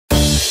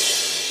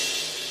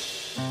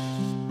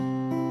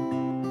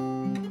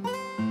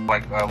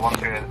like once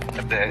you're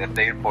at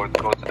the airport,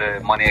 go to the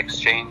money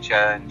exchange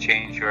and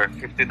change your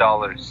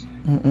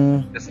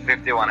 $50. This is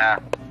 51,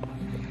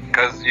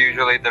 because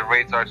usually the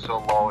rates are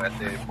so low at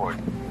the airport.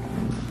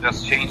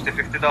 Just change the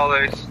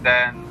 $50,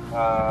 then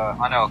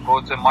I know, go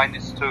to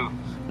 -2,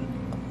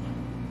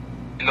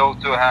 below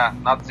 2,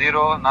 not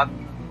 0, not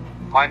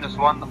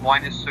 -1,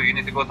 -2. You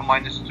need to go to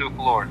 -2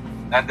 floor.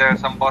 And there are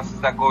some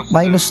buses that goes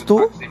 -2? to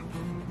Taksim.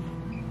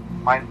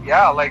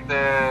 Yeah, like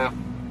the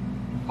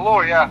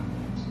floor, yeah.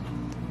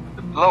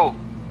 The below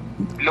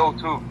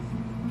 2.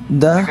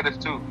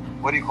 -2.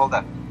 What do you call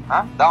that?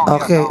 Down.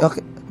 Okay, yeah, down.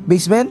 okay.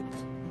 Basement?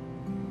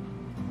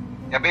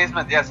 Yeah,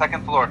 basement. Yeah,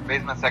 second floor.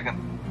 Basement second.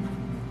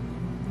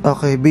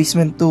 Okay,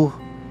 basement 2.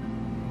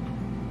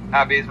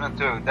 Basement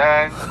 2.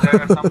 Then there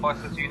are some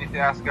buses you need to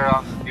ask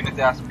around. You need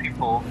to ask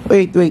people.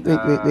 Wait.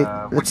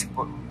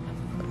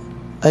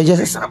 I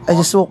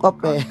just woke up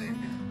eh.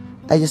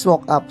 I just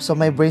woke up, so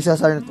my brain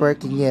cells aren't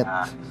working yet.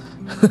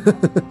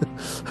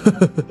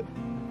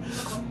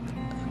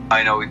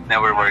 I know, it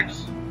never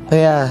works.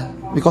 Yeah,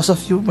 because of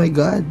you, my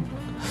God.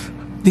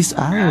 These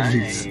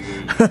allergies.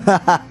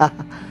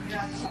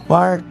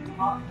 Mark.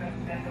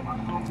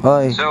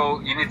 Oy.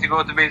 So, you need to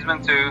go to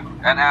basement 2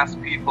 and ask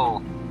people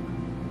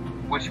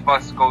which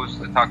bus goes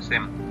to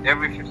Taksim.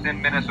 Every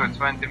 15 minutes or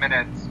 20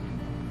 minutes,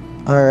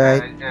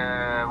 alright.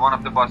 One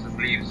of the buses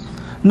leaves.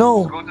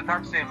 No. Just go to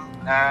Taksim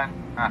and...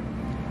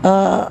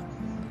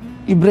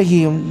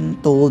 Ibrahim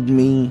told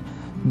me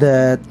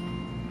that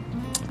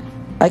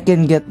I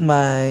can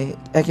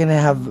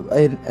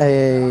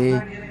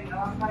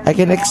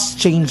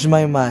exchange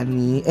my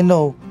money,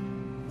 no,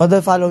 on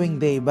the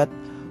following day, but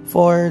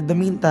for the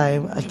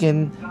meantime, I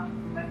can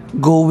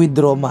go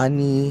withdraw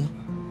money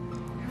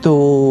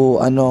to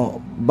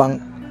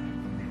bank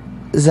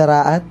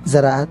Zaraat,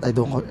 I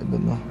don't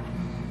know.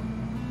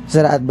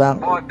 Zaraat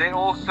Bank. Oh, they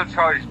also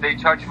charge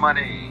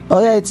money.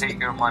 Oh yeah,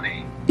 take your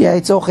money. Yeah,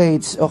 it's okay.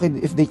 It's okay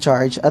if they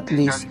charge at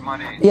least. Charge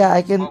money. Yeah,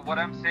 I can. Well, what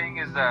I'm saying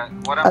is that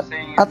you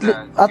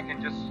can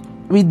just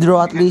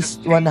withdraw at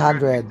least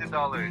 100.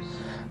 $50.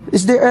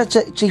 Is there a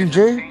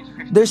changer?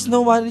 There's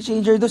no money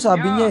changer do,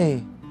 sabi niya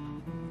eh.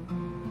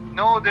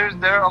 No, there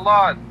are a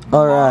lot.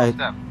 Alright.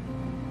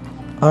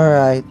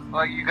 Alright.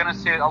 Like, you're gonna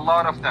see a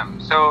lot of them.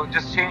 So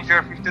just change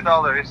your $50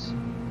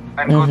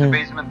 and go to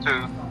basement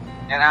 2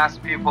 and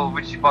ask people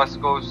which bus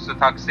goes to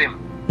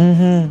Taksim.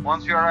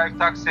 Once you arrive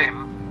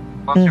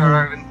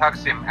in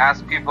Taksim,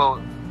 ask people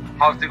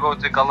how to go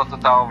to Galata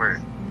Tower.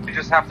 You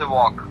just have to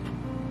walk.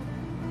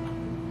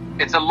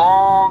 It's a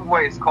long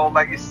way. It's called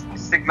like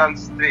Istiklal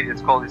Street. It's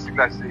called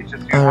Istiklal Street. It's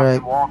just you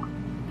have to walk.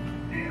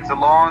 It's a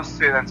long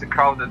street and it's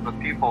crowded with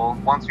people.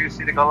 Once you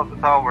see the Galata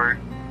Tower,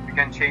 you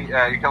can change.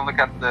 You can look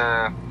at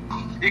the.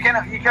 You can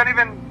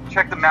even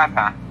check the map.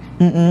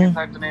 You can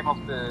type the name of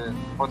the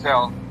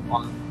hotel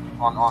on.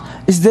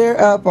 Is there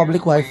a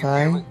public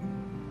Wi-Fi?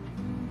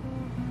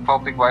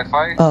 Public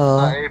Wi-Fi?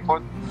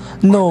 Airport?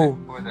 No.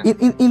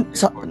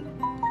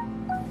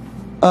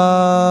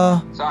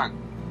 Saan?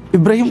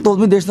 Ibrahim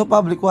told me there's no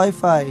public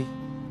Wi-Fi.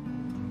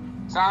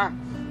 Saan?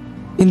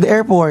 In the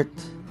airport.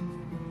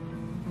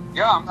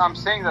 Yeah, I'm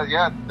saying that.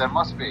 Yeah, there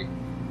must be.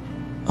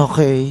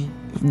 Okay,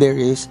 if there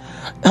is.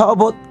 How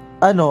about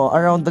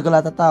around the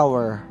Galata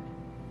Tower?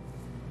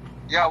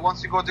 Yeah, once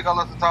you go to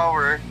Galata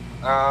Tower,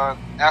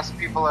 ask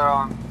people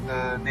around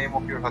the name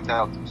of your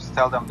hotel. Just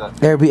tell them that.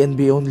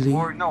 Airbnb only.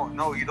 Or no,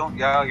 you don't.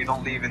 Yeah, you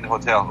don't live in the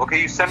hotel. Okay,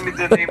 you send me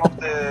the name of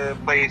the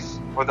place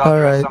or the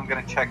address. I'm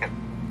gonna check it.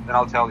 Then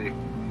I'll tell you.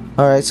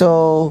 All right,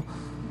 so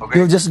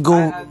you'll just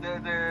go.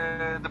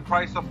 The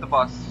price of the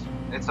bus,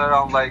 it's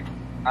around like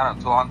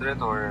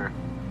 200 or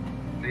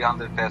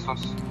 300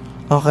 pesos.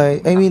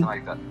 Okay, I mean,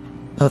 like that.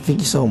 Oh, thank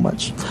you so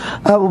much.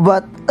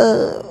 But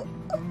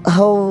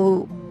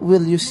how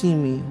will you see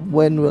me?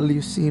 When will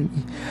you see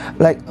me?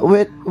 Like,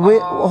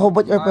 how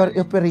about your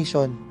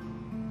operation?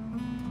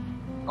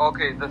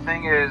 Okay, the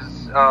thing is,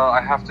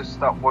 I have to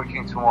stop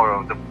working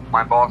tomorrow.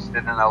 My boss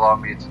didn't allow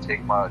me to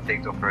take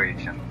the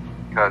operation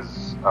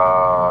because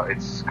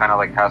it's kind of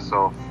like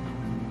hassle.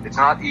 It's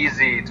not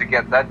easy to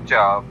get that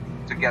job,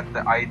 to get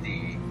the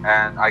ID,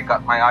 and I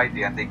got my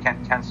ID and they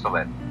can't cancel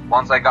it.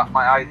 Once I got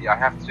my ID, I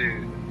have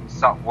to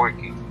stop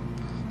working.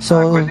 So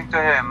according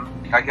to him,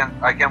 I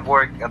can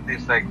work at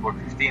least like for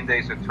 15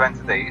 days or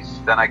 20 days,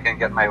 then I can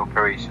get my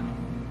operation.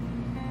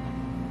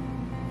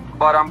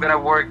 But I'm gonna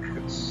work,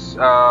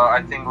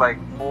 I think like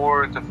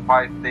 4 to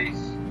 5 days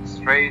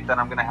straight, then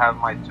I'm gonna have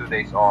my 2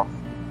 days off,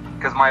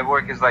 because my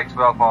work is like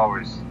 12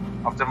 hours.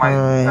 After my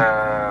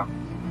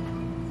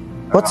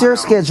what's your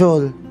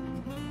schedule?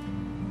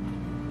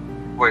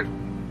 Wait,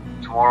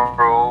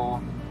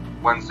 tomorrow,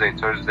 Wednesday,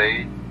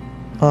 Thursday.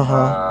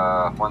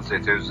 Wednesday,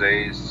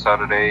 Thursday,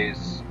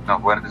 Saturdays. No,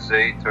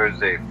 Wednesday,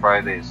 Thursday,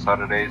 Friday,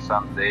 Saturday,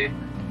 Sunday.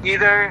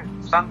 Either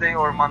Sunday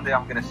or Monday,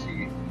 I'm gonna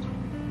see you.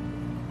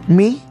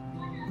 Me?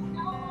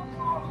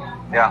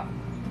 Yeah.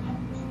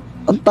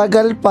 Ang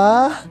tagal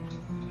pa.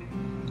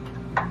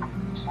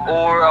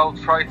 Or I'll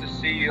try to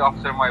see you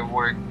after my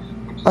work,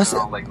 which is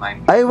around like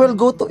 9 p.m. I will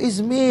go to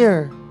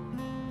Izmir.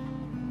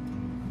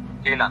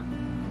 Kailan?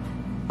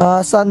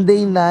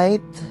 Sunday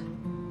night,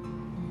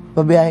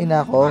 babiyahin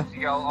na ako.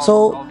 Sige, I'll So,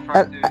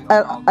 try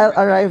to- I'll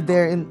arrive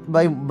there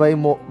by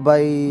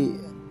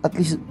at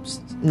least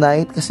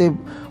night kasi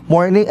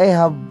morning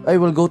I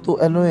will go to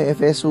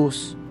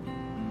Ephesus.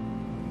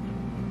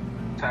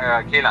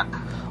 Kailan?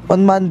 On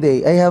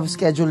Monday, I have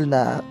schedule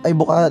na. I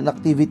book an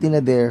activity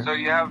na there. So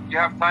you have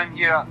time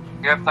here.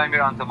 You have time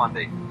here until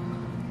Monday.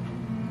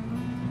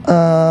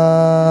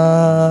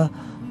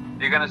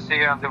 You're gonna stay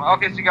here until.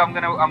 Okay, sige, I'm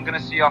gonna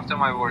see you after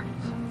my work.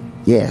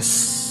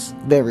 Yes,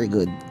 very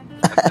good.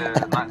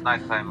 At the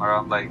night time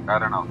around like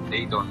I don't know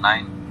 8 or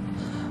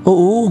 9.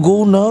 Oo,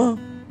 go na.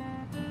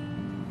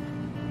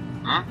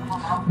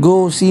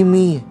 Go see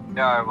me.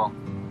 Yeah, I will.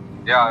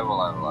 Yeah, I will.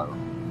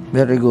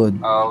 Very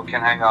good. We can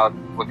hang out.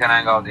 We can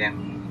hang out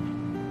in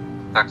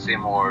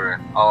Taksim or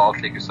I'll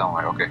take you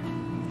somewhere. Okay.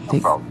 No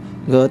problem.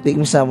 Go, take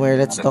me somewhere.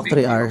 Let's talk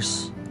 3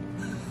 hours.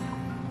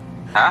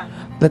 Huh?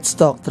 Let's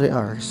talk 3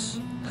 hours.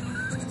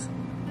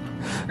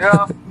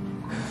 Yeah.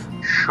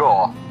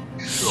 Sure.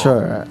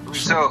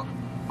 So,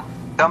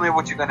 tell me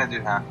what you're gonna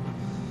do, huh?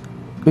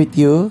 With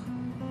you?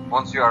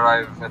 Once you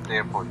arrive at the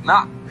airport.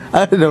 Nah.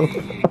 I don't know.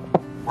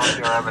 Once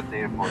you arrive at the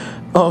airport.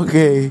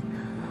 Okay.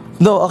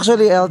 No,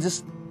 actually, I'll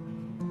just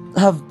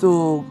have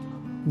to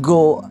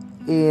go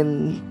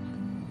in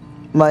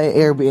my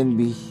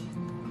Airbnb.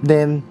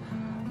 Then,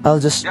 I'll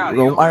just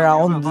roam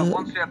around. But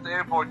once you're at the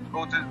airport,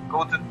 go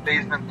to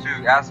basement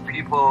 2. Ask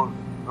people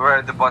where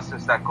are the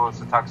buses that goes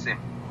to Taksim.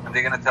 And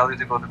they're gonna tell you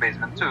to go to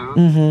basement 2.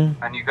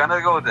 Mm-hmm. And you're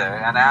gonna go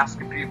there and ask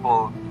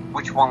people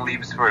which one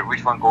leaves first,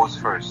 which one goes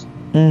first.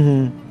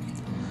 Mm-hmm.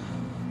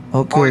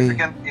 Okay. Or if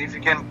you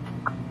can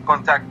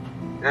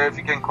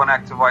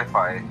connect to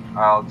Wi-Fi,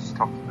 I'll just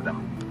talk to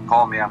them.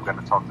 Call me, I'm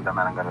gonna talk to them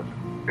and I'm gonna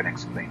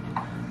explain.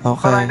 Okay.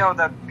 But I know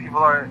that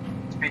people are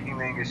speaking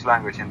the English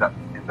language in that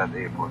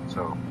airport,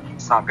 so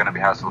it's not gonna be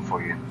hassle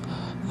for you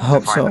I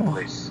hope to find so. a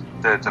place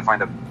to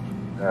find a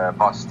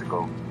bus to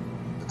go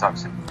to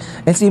Taksim.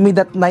 And see me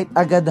that night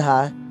agad,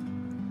 ha?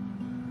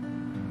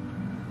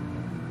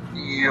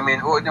 You mean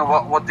what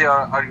day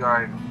are you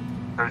arriving?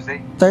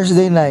 Thursday?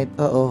 Thursday night,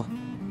 oo.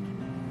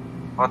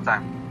 What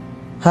time?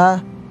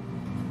 Ha?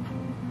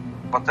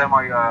 What time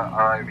are you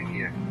arriving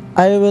here?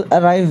 I will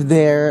arrive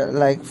there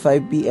like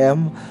 5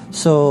 p.m.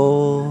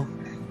 So,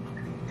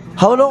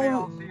 how Okay,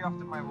 I'll long? see you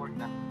after my work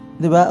then.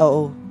 Diba?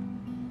 Oo.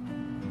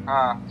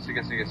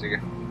 Sige.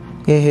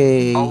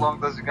 Hey. How long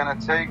does it gonna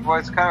take? Well,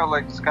 it's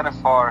kind of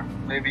far.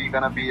 Maybe you're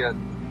gonna be at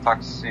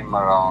Taksim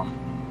around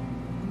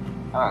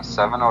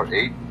 7 or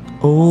 8.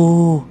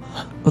 Oh,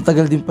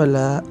 matagal din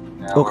pala.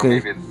 Yeah, Okay.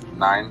 Or maybe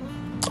 9.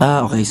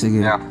 Okay,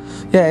 sige. Yeah.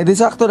 Yeah, edi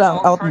sakto lang,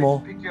 I'll out try mo.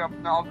 to pick you up.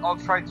 No, I'll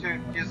try to.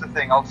 Here's the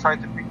thing. I'll try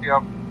to pick you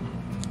up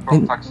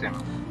from Taksim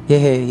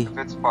Yay. if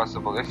it's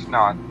possible. If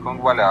not,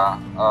 kung wala,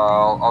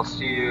 I'll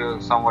see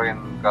you somewhere in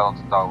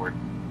Galata Tower.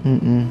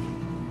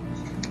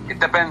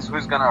 It depends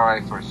who's gonna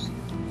arrive first.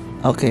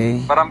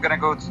 Okay. But I'm gonna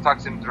go to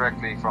Taksim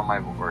directly from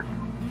my work.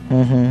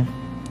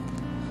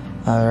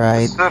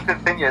 Alright. The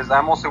stupid thing is,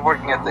 I'm also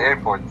working at the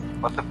airport.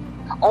 But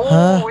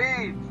Huh?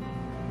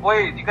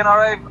 wait, you can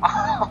arrive.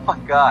 Oh my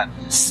god,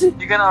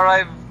 you can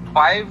arrive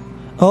 5.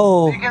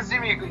 Oh, You can see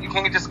me. You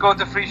can just go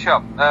to free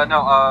shop.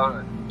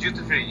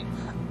 Duty free.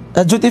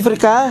 duty free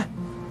ka?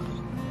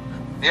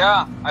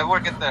 Yeah, I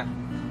work at the.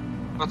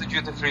 Go to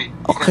duty free.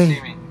 You Okay. can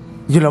see me.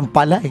 Yun lang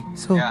pala eh.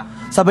 So, Yeah.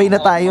 sabay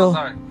na Old tayo.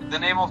 Bazaar. The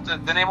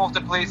name of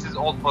the place is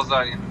Old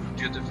Bazaar in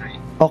duty free.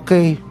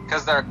 Okay.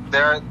 Because there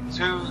are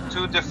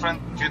two different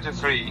duty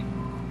free.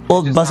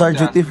 Old Just Bazaar have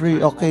to ask duty which free,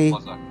 one is okay.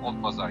 Old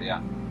Bazaar,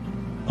 yeah.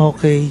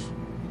 Okay.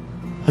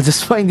 I'll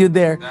just find you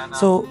there. Then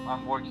So,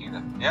 I'm working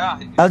there.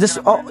 Yeah. I'll just-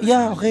 you can oh,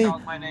 yeah, just okay.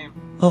 shout my name.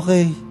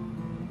 okay.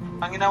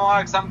 Tangina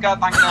Mark, saan ka?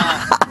 Tangina.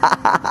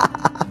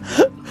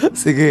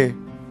 Sige.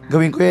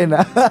 Gawin ko yan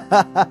ah.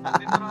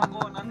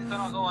 Nandito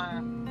na ako, ha.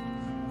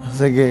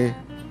 Sige.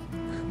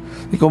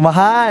 Hindi ko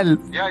mahal.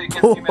 Yeah, you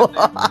can see me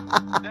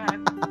at there.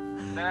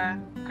 Then,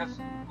 because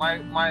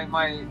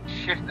my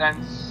shift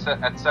ends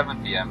at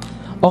 7 p.m.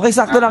 Okay,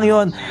 sakto lang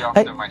yun. See you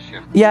after my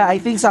shift. Yeah, I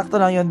think sakto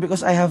lang yun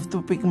because I have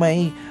to pick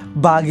my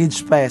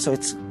baggage pa eh. So,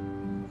 it's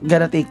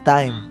gonna take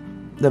time.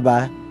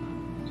 Diba?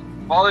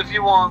 Well, if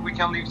you want, we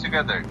can leave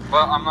together.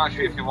 But I'm not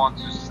sure if you want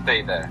to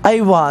stay there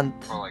I want.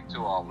 for like 2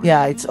 hours.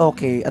 Yeah, it's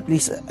okay. At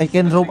least I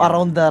can roam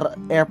around the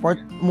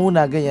airport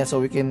muna, ganyan, so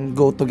we can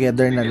go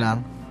together na Sige. lang.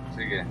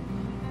 Sige.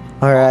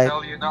 Alright.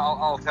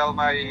 I'll tell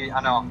my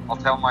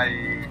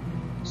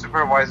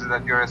supervisor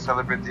that you're a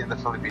celebrity in the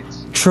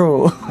Philippines.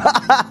 True.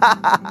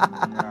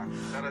 Yeah.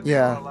 So that they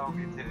Yeah. will allow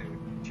me to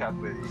chat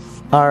with you.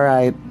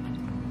 Alright.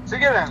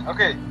 Sige then.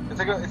 Okay.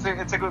 It's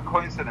a good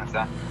coincidence,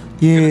 huh?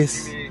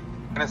 Yes.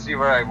 Gonna see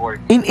where I work.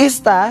 In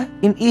East, ah?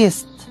 In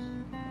East.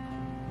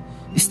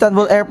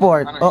 Istanbul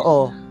Airport. Ano, Oo.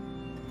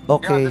 Yeah,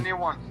 Okay. the new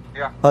one.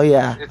 Yeah. Oh,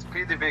 yeah. It's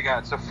pretty big, huh?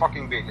 It's so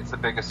fucking big. It's the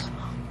biggest.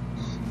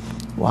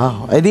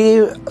 Wow. Eh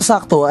di,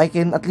 sakto. I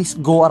can at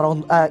least go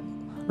around,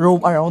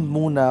 roam around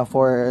muna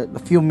for a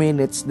few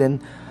minutes.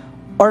 Then,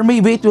 or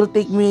maybe it will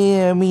take me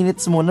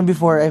minutes muna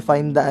before I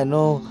find the,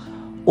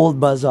 Old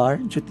Bazaar,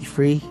 duty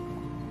free?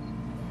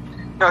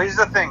 No,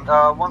 here's the thing.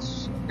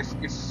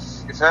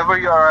 If ever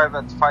you arrive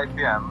at 5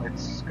 p.m.,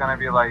 it's gonna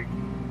be like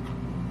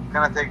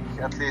gonna take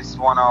at least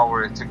 1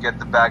 hour to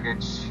get the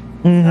baggage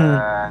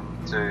and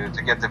to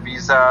get the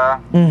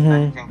visa.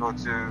 Then you can go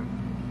to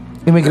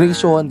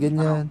Immigration,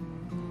 ganyan.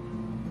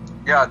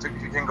 Yeah,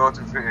 you can go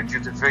to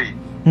duty free.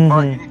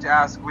 But you need to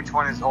ask which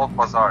one is Old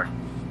Bazaar.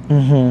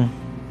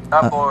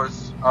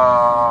 Tapos,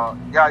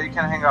 yeah, you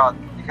can hang out.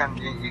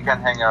 You can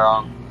hang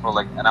around for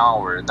like an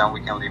hour. Then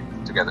we can leave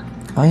together.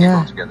 Oh, we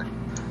yeah. can go together.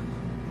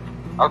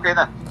 Okay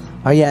then.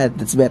 Oh yeah,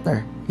 that's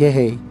better.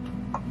 Yay.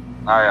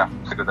 Yeah,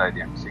 it's a good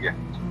idea. Sige.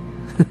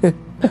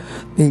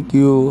 Thank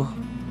you.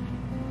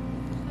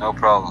 No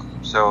problem.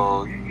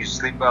 So you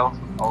sleep well.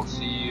 I'll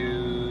see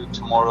you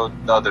tomorrow.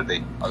 The other day.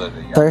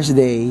 Yeah.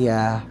 Thursday,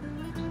 yeah.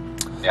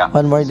 Yeah.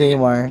 One more day,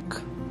 Mark.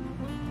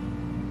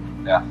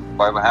 Yeah.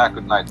 Bye bye.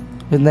 Good night.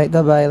 Good night,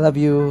 bye-bye. Love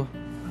you.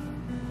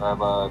 Bye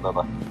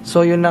bye.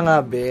 So yun na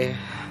nga, be.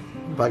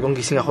 Bagong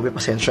gising ako, be.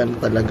 Pasensya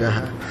na talaga,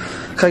 ha.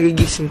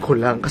 Kagigising ko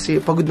lang. Kasi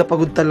pagod na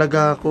pagod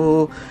talaga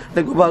ako.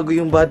 Nagbabago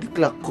yung body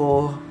clock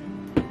ko.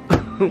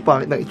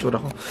 Pangit ng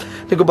itsura ko.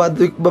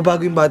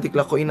 Nagbabago yung body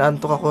clock ko.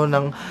 Inaantok ako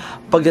ng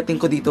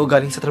pagdating ko dito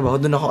galing sa trabaho.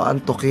 Doon ako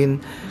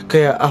antokin.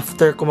 Kaya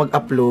after ko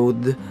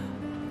mag-upload,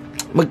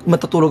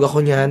 matutulog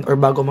ako niyan. Or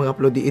bago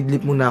mag-upload,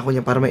 i-idlip muna ako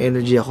niyan para may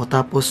energy ako.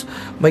 Tapos,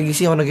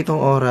 magising ako ng itong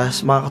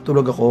oras.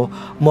 Makakatulog ako.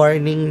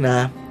 Morning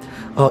na.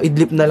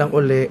 Idlip na lang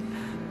uli.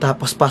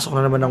 Tapos, pasok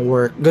na naman ng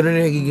work. Ganun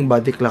yung nagiging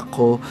body clock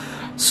ko.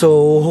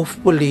 So,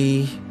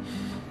 hopefully,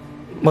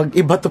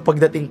 mag-iba to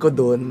pagdating ko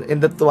doon.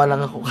 And natuwa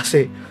lang ako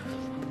kasi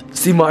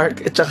si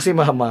Mark at saka si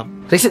Mama.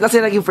 Recent na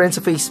sila naging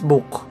friends sa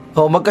Facebook.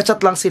 Magka-chat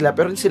lang sila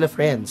pero hindi sila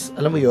friends.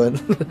 Alam mo yun?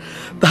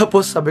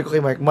 Tapos sabi ko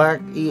kay Mark,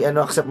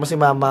 accept mo si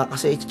Mama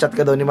kasi i-chat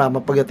ka daw ni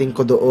Mama pagdating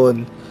ko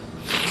doon.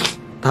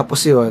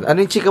 Tapos yun.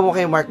 Ano yung chika mo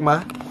kay Mark,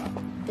 Ma?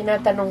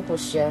 Tinatanong ko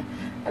siya.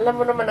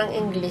 Alam mo naman ang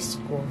English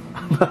ko.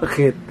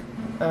 Bakit?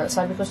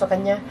 Sabi ko sa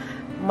kanya,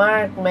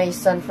 Mark, my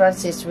son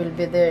Francis will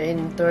be there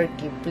in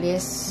Turkey.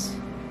 Please,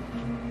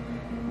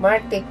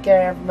 Mark, take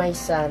care of my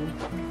son.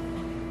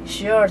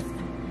 Sure.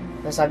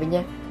 Sabi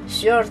niya,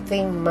 sure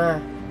thing,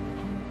 Ma.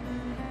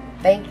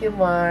 Thank you,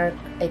 Mark.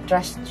 I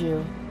trust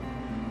you.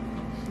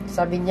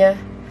 Sabi niya,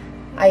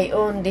 I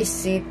own this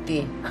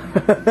city.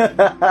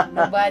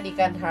 Nobody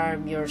can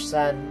harm your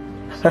son.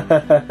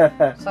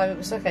 Sabi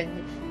ko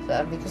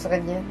sa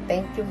kanya,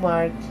 thank you,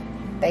 Mark.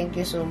 Thank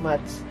you so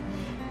much.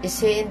 Is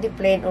he in the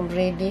plane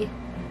already?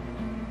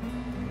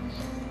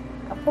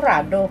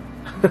 Apurado.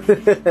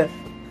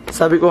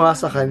 Sabi ko nga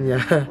sa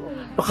kanya,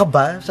 ano ka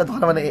ba? Masyado ka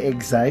naman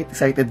na-excite.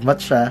 Excited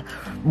much siya.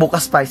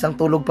 Bukas pa, isang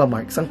tulog pa,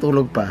 Mark. Isang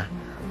tulog pa.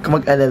 Kung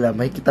mag-alala,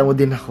 may kita mo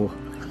din ako.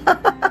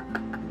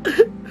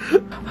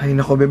 Ay,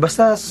 nako, be.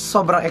 Basta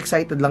sobrang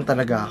excited lang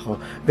talaga ako.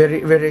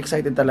 Very, very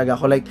excited talaga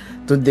ako. Like,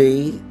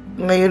 today,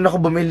 ngayon ako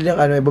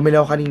bumili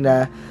ako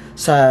kanina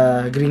sa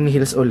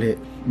Greenhills uli.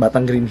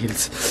 Batang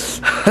Greenhills.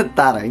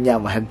 Taray,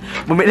 nyaman.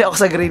 Bumili ako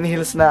sa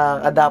Greenhills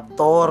ng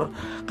adaptor.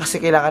 Kasi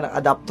kailangan ng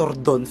adaptor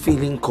doon,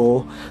 feeling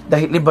ko.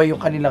 Dahil iba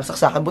yung kanilang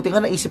saksakan. Buti nga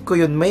naisip ko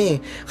yun,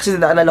 May. Kasi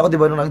naalala ko,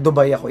 diba, nung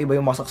nag-Dubai ako, iba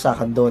yung mga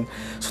saksakan doon.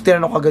 So,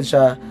 tinanong ko agad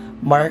siya,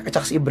 Mark at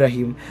saka si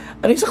Ibrahim,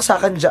 ano yung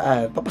saksakan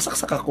dyan?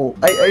 Papasaksak ako.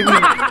 I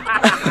mean,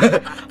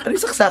 ano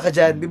yung saksakan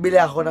dyan? Bibili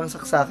ako ng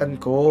saksakan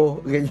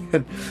ko.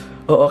 Ganyan.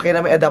 Oo, okay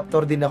na may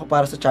adapter din ako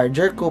para sa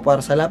charger ko,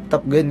 para sa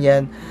laptop,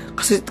 ganyan.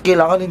 Kasi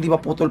kailangan hindi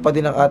maputol pa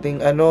din ang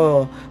ating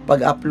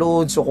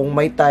pag-upload. So kung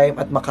may time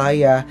at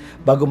makaya,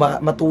 bago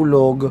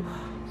matulog,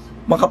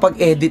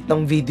 makapag-edit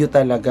ng video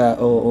talaga.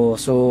 Oo,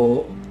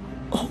 so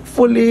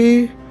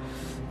hopefully,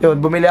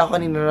 yun, bumili ako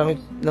kanina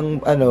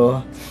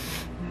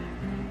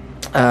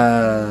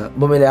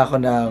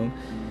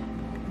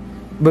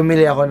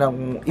bumili ako ng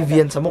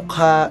Evian sa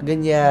mukha,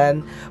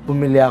 ganyan.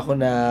 Bumili ako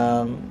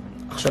ng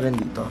actually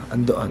dito,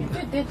 andoon.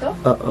 Dito?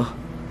 Oo.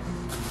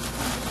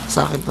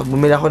 Sa akin to.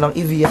 Bumili ako ng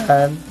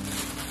Evian.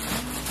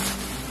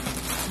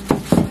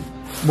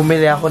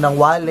 Bumili ako ng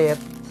wallet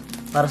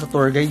para sa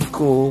tour guide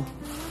ko.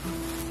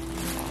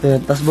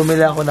 Tapos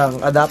bumili ako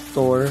ng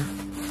adapter.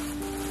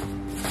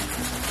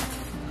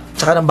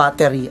 Tsaka ng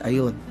battery,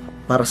 ayun.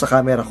 Para sa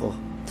camera ko.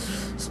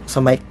 Sa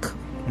mic.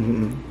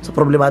 Sa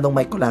problemadong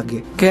mic ko lagi.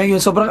 Kaya yun,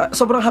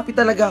 sobrang happy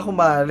talaga ako,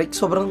 Ma. Like,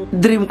 sobrang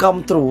dream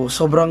come true.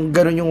 Sobrang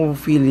ganun yung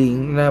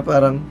feeling na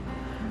parang,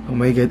 oh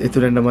my God,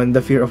 ito na naman, the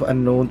fear of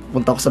unknown.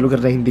 Punta ako sa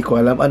lugar na hindi ko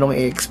alam. Anong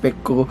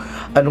i-expect ko?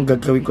 Anong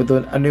gagawin ko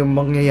doon? Ano yung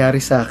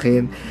mangyayari sa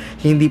akin?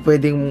 Hindi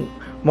pwedeng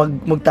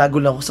magtago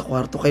lang ako sa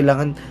kwarto.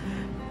 Kailangan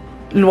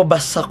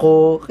lumabas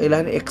ako.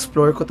 Kailangan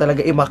i-explore ko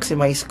talaga.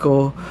 I-maximize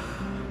ko.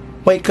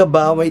 May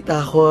kaba, may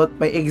takot,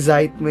 may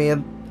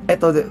excitement.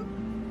 Ito,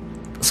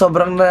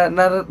 sobrang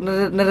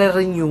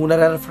nare-renew,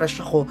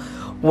 nare-refresh ako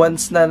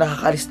once na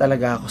nakakalis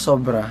talaga ako.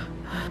 Sobra.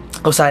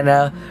 O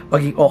sana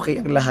maging okay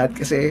ang lahat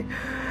kasi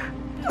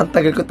ang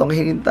tagal ko tong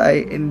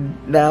hinintay and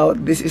now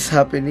this is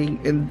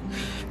happening and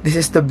this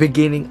is the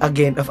beginning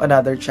again of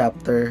another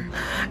chapter.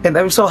 And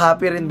I'm so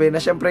happy rin ba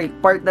na syempre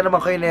part na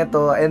naman kayo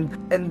nito, and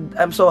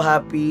I'm so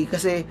happy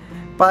kasi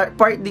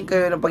part din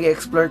kayo ng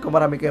pag-explore ko.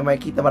 Marami kayong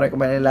makikita, marami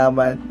kayong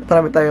malalaman,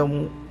 marami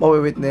tayong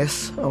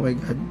mawi-witness. Oh my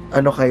God,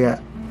 ano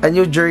kaya? A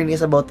new journey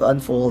is about to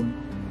unfold.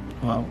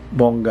 Wow,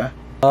 bongga.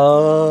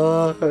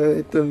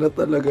 Ito na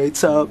talaga,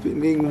 it's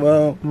happening,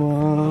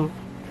 mama.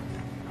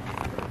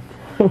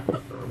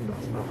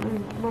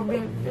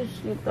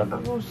 Mamiss kita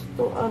na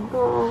gusto,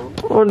 ano.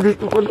 Oh,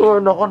 dito ko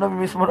doon ako,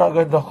 namimiss mo na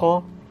agad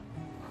ako.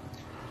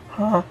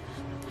 Ha?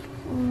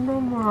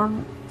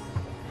 Naman.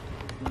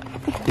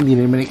 Hindi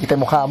na naman nakikita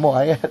yung mukha mo,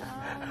 ayan.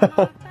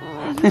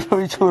 Hindi na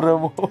yung tsura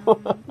mo.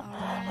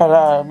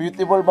 Hala,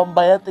 beautiful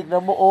bambaya,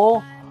 tignan mo, oh.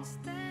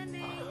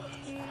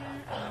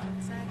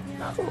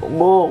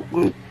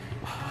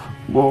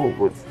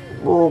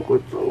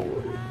 Bakit?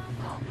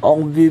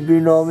 Ang bibi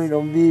namin,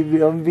 ang bibi.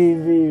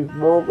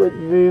 Bakit,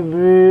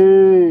 bibi?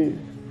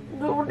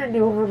 Noon,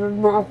 iniwanan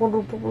mo ako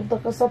nung pupunta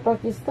ka sa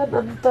Pakistan.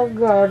 Ang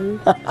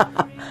tagal.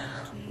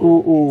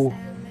 Oo.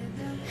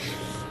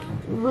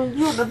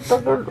 Ngayon, ang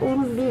tagal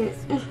uli.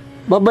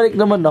 Babalik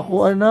naman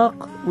ako, anak.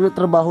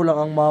 Trabaho lang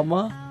ang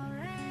mama.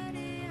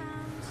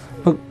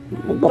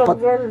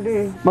 Tagal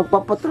eh.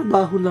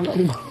 Magpapatrabaho lang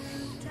ang mama.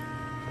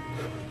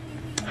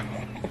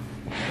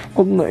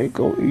 Huwag na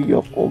ikaw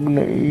iyak, huwag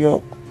na iyak.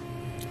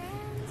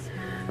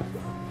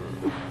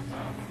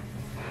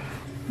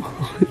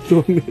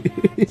 Huwag na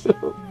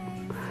iyak.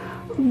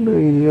 Huwag na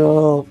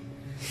iyak.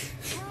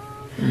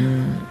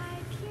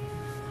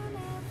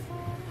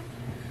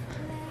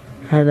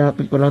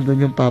 Hanapin ko lang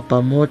doon yung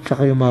papa mo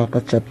tsaka yung mga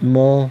kachat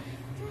mo.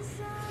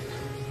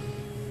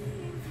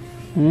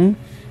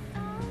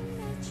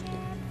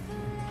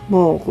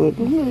 Bakit?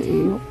 Huwag na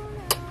iyak.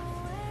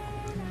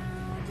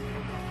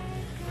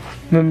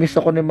 Namiss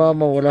ako ni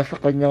mama, wala sa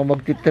kanyang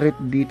magtitreat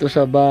dito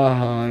sa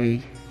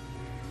bahay.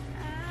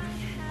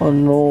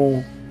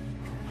 Ano?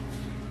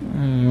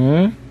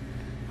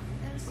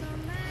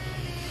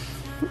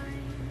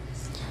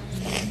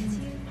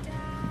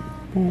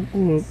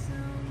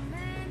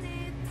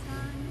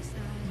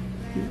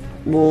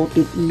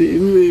 Bakit,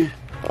 baby?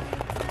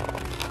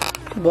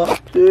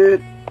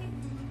 Bakit?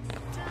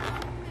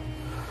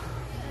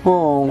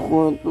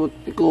 Bakit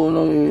ikaw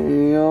nang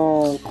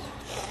iiyak?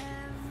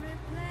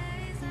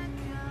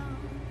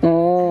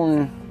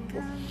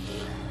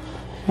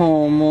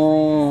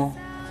 Mama,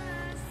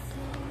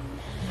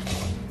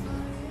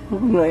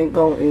 huwag na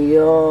ikaw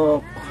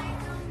iyak.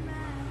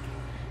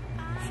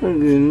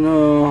 Sige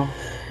na.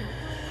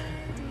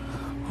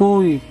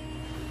 Huy,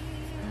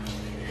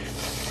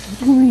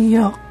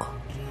 umiyak.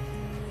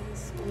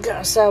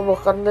 Kasawa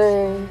ka na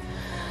eh.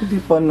 Hindi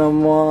pa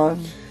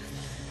naman.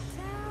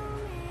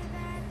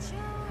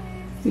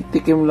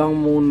 Itikim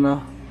lang muna.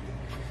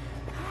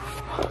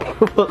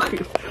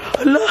 Bakit?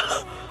 Hala!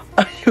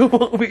 Ayaw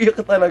mo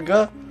umiyak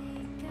talaga.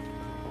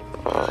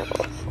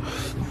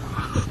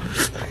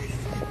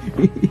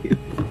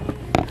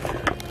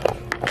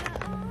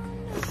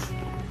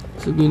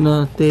 Sige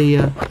na,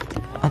 Teya.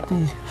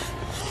 Ate.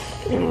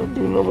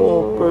 Hindi na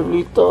mo,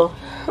 Perlita.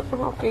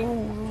 Aking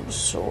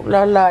bunso.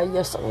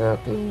 Lalayas ang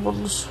aking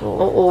bunso.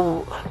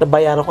 Oo.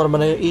 Nabayaran ko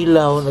naman na yung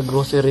ilaw.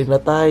 Nag-grocery na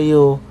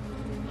tayo.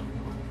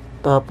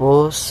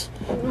 Tapos?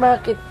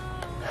 Bakit?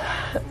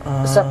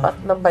 Sapat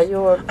na ba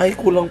yun? Ay,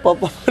 kulang pa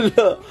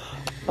pala.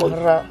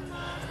 Para?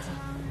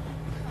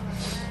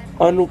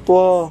 Ano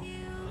pa?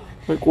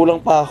 May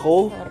kulang pa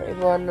ako? Para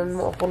iwanan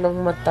mo ako ng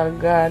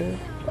matagal.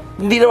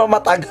 Hindi naman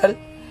matagal.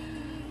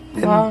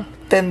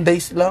 10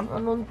 days lang.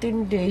 Anong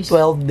 10 days?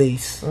 12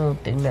 days.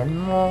 Tingnan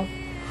mo.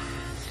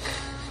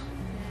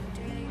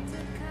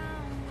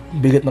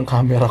 Bigat ng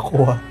camera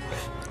ko, ha.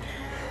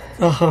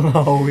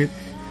 Nakangawit.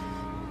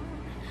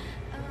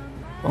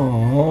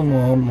 Oh,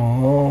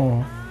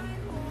 mama.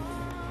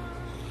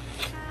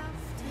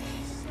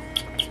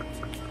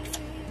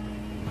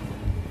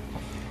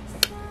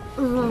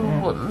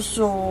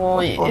 Bunso.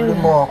 Pwede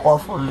mo ako,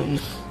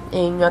 fully.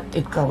 Ingat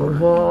ikaw,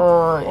 ha.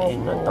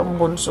 Ingat ang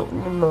bunso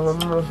ni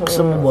mama.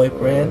 Gusto mo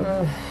boyfriend?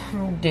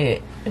 Hindi.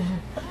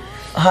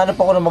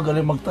 Hanap ako na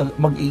magaling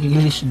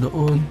mag-English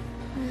doon.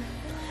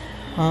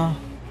 Ha?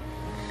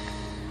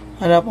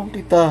 Hanapan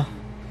kita.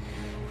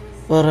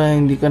 Para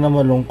hindi ka na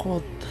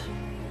malungkot.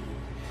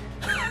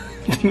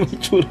 Hindi mo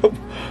itsura.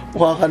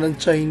 Mukha ka ng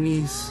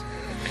Chinese.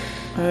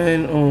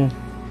 Ayun, oh.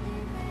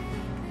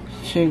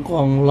 Xing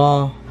Guang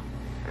La.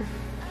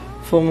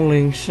 Feng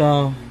Ling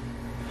Sha.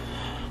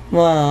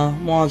 Ma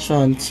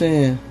Chuan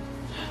Zi.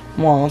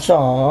 Ma Sha.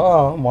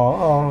 Ma.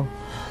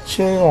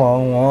 Xing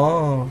Wang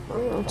Wang.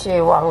 Si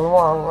Wang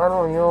Wang,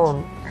 ano yun?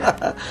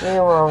 Si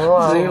Wang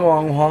Wang. Si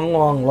Wang Wang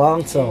Wang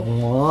Wang Zong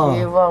Wang.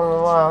 Si Wang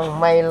Wang,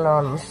 may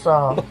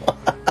lansa.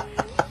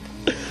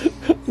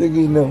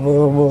 Sige na,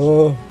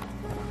 mama.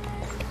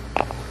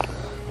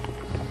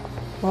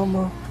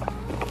 Mama.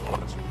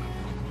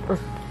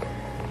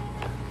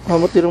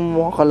 Mama, tirang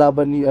mo mga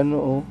kalaban ni ano,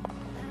 oh.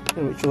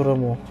 Yung itsura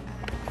mo.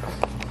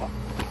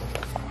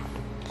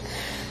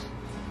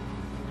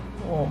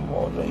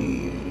 Mama,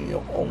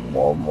 naiiyak ang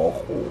mama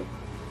ko.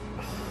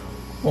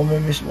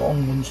 Mamimiss mo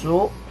ang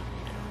bunso?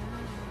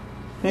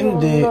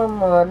 Hindi. Oo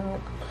naman.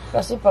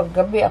 Kasi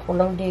paggabi ako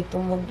lang dito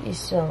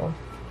mag-isa.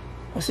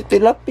 Kasi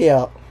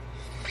tilapia.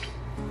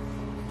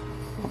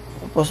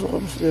 Pasok ka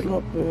sa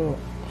tilapia.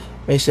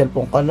 May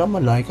cellphone ka na,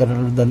 malaki ka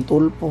na lang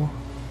tulpo.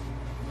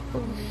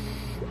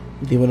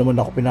 Hindi mo naman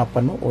ako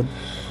pinapanood.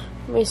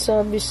 May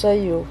sabi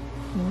sa'yo.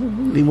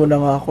 Hindi mo na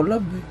nga ako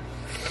love eh.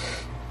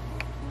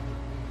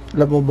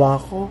 Love mo ba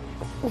ako?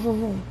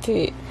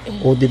 Hindi.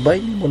 O diba,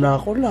 hindi mo na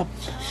ako love.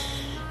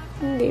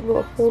 Hindi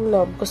mo ako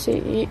love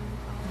kasi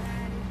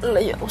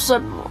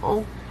layasan mo ako.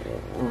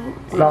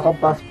 Wala kang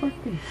passport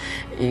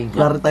eh.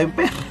 Wala rin tayong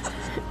pera.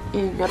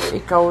 Ingat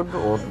ikaw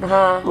doon,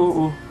 ha?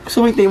 Oo. Gusto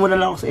mo hintayin mo na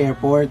lang ako sa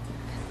airport?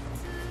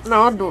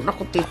 Doon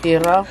ako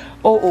titira.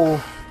 Oo.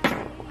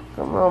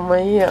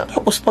 Kamamaya.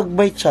 Tapos pag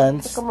by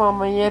chance,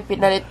 Kamamaya,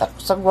 pinalit ako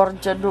sa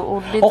gwardya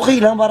doon. okay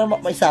lang para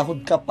may sahod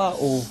ka pa,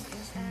 oh.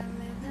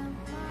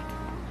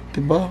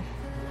 Diba?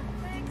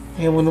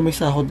 Ngayon mo na may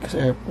sahod ka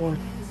sa airport.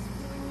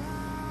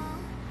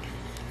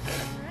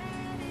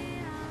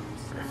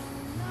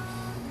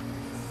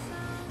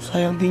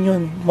 Sayang din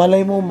yun.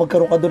 Malay mo,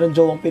 magkaroon ka doon ng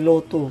jowang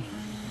piloto.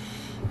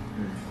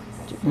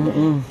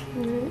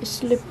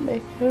 Sleep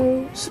like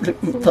her. Sleep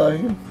na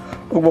tayo.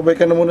 Magbabay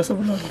ka na muna sa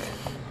vlog.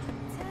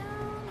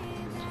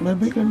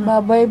 Bye-bye ka na.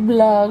 Bye-bye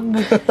vlog.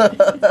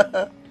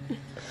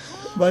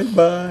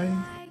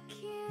 Bye-bye.